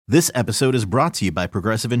This episode is brought to you by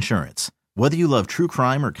Progressive Insurance. Whether you love true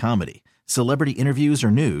crime or comedy, celebrity interviews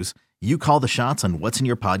or news, you call the shots on what's in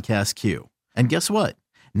your podcast queue. And guess what?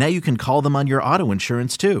 Now you can call them on your auto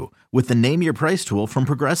insurance too with the Name Your Price tool from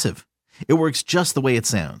Progressive. It works just the way it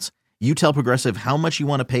sounds. You tell Progressive how much you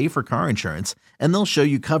want to pay for car insurance, and they'll show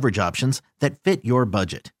you coverage options that fit your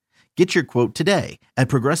budget. Get your quote today at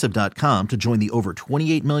Progressive.com to join the over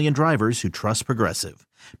 28 million drivers who trust Progressive.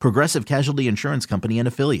 Progressive Casualty Insurance Company and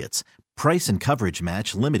Affiliates. Price and coverage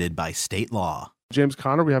match limited by state law. James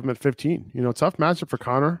Conner, we have him at 15. Tough matchup for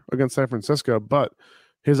Conner against San Francisco, but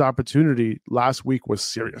his opportunity last week was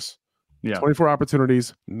serious. 24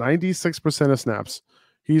 opportunities, 96% of snaps.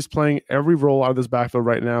 He's playing every role out of this backfield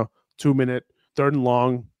right now. 2-minute, third and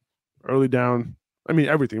long, early down. I mean,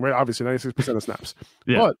 everything, right? Obviously, 96% of snaps.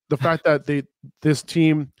 But the fact that this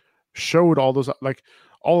team showed all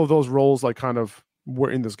of those roles, kind of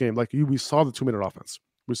were in this game. We saw the 2-minute offense.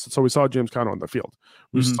 We saw James Conner on the field.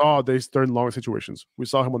 We saw these third and long situations. We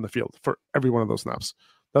saw him on the field for every one of those snaps.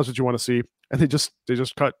 That's what you want to see. And they just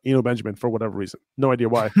cut Eno Benjamin for whatever reason. No idea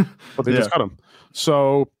why, but they just cut him.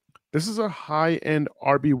 So this is a high-end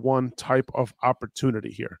RB1 type of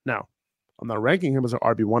opportunity here. Now, I'm not ranking him as an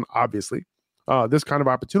RB1, obviously. This kind of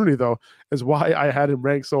opportunity, though, is why I had him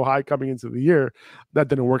ranked so high coming into the year. That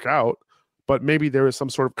didn't work out, but maybe there is some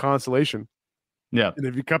sort of consolation. Yeah. And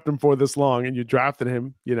if you kept him for this long and you drafted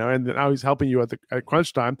him, and now he's helping you at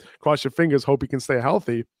crunch time, cross your fingers, hope he can stay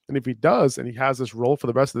healthy. And if he does, and he has this role for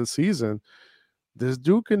the rest of the season, this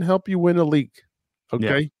dude can help you win a league.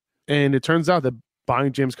 Okay. Yeah. And it turns out that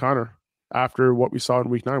buying James Conner after what we saw in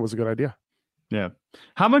week 9 was a good idea. Yeah.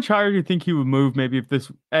 How much higher do you think he would move maybe if this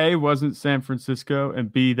A wasn't San Francisco and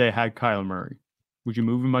B they had Kyler Murray? Would you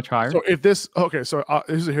move him much higher? So if this, this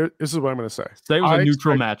is what I'm going to say. Say it was a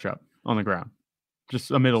neutral matchup on the ground,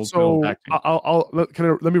 just a middle. So let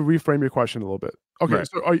me reframe your question a little bit. Okay, right.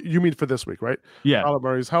 So you mean for this week, right? Yeah. Kyler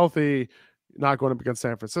Murray's healthy, not going up against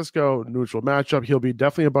San Francisco, neutral matchup. He'll be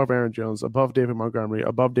definitely above Aaron Jones, above David Montgomery,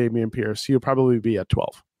 above Dameon Pierce. He'll probably be at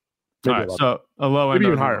 12. All right, so a low end,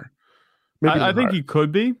 maybe even higher. I think he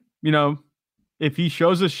could be, if he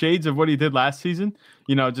shows us shades of what he did last season,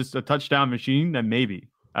 just a touchdown machine, then maybe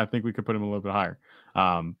I think we could put him a little bit higher.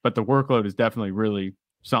 But the workload is definitely really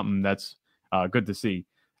something that's good to see.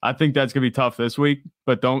 I think that's going to be tough this week,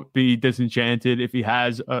 but don't be disenchanted if he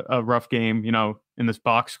has a rough game, in this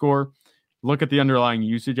box score. Look at the underlying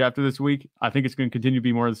usage after this week. I think it's going to continue to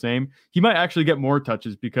be more of the same. He might actually get more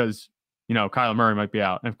touches because, Kyler Murray might be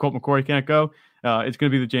out. And if Colt McCoy can't go, it's going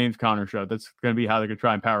to be the James Conner show. That's going to be how they're going to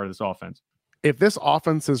try and power this offense. If this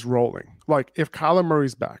offense is rolling, if Kyler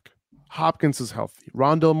Murray's back, Hopkins is healthy,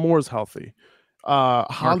 Rondale Moore is healthy,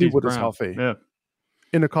 Hollywood is healthy,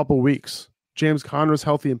 in a couple weeks, James Conner is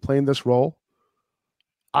healthy and playing this role,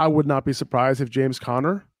 I would not be surprised if James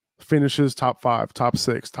Conner finishes top 5, top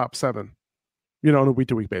 6, top 7, on a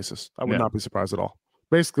week-to-week basis. I would not be surprised at all.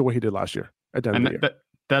 Basically what he did last year at the end of the year.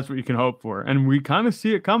 That's what you can hope for. And we kind of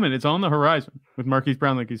see it coming. It's on the horizon with Marquise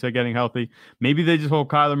Brown, like you said, getting healthy. Maybe they just hold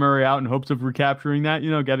Kyler Murray out in hopes of recapturing that,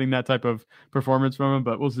 getting that type of performance from him.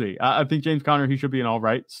 But we'll see. I think James Conner, he should be an all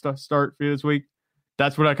right start for this week.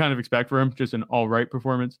 That's what I kind of expect for him, just an all right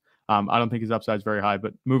performance. I don't think his upside is very high,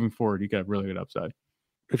 but moving forward, he could have really good upside.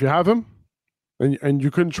 If you have him, and you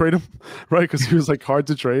couldn't trade him, right? Because he was hard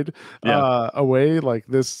to trade away.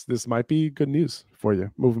 This might be good news for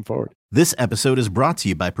you moving forward. This episode is brought to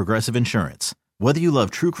you by Progressive Insurance. Whether you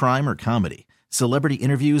love true crime or comedy, celebrity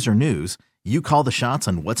interviews or news, you call the shots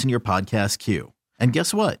on what's in your podcast queue. And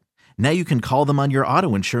guess what? Now you can call them on your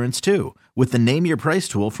auto insurance too with the Name Your Price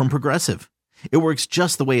tool from Progressive. It works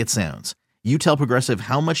just the way it sounds. You tell Progressive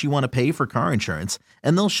how much you want to pay for car insurance,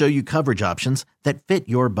 and they'll show you coverage options that fit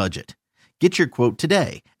your budget. Get your quote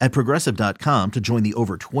today at Progressive.com to join the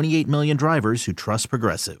over 28 million drivers who trust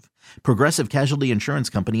Progressive. Progressive Casualty Insurance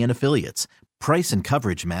Company and Affiliates. Price and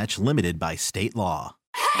coverage match limited by state law.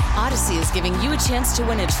 Odyssey is giving you a chance to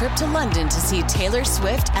win a trip to London to see Taylor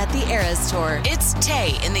Swift at the Eras Tour. It's Tay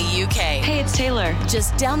in the UK. Hey, it's Taylor.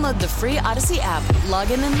 Just download the free Odyssey app,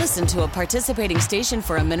 log in and listen to a participating station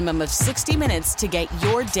for a minimum of 60 minutes to get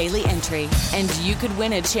your daily entry. And you could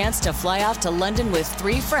win a chance to fly off to London with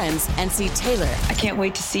 3 friends and see Taylor. I can't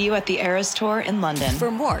wait to see you at the Eras Tour in London.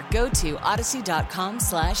 For more, go to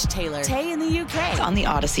odyssey.com/Taylor. Tay in the UK. It's on the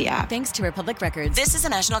Odyssey app. Thanks to Republic Records. This is a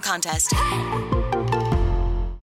national contest.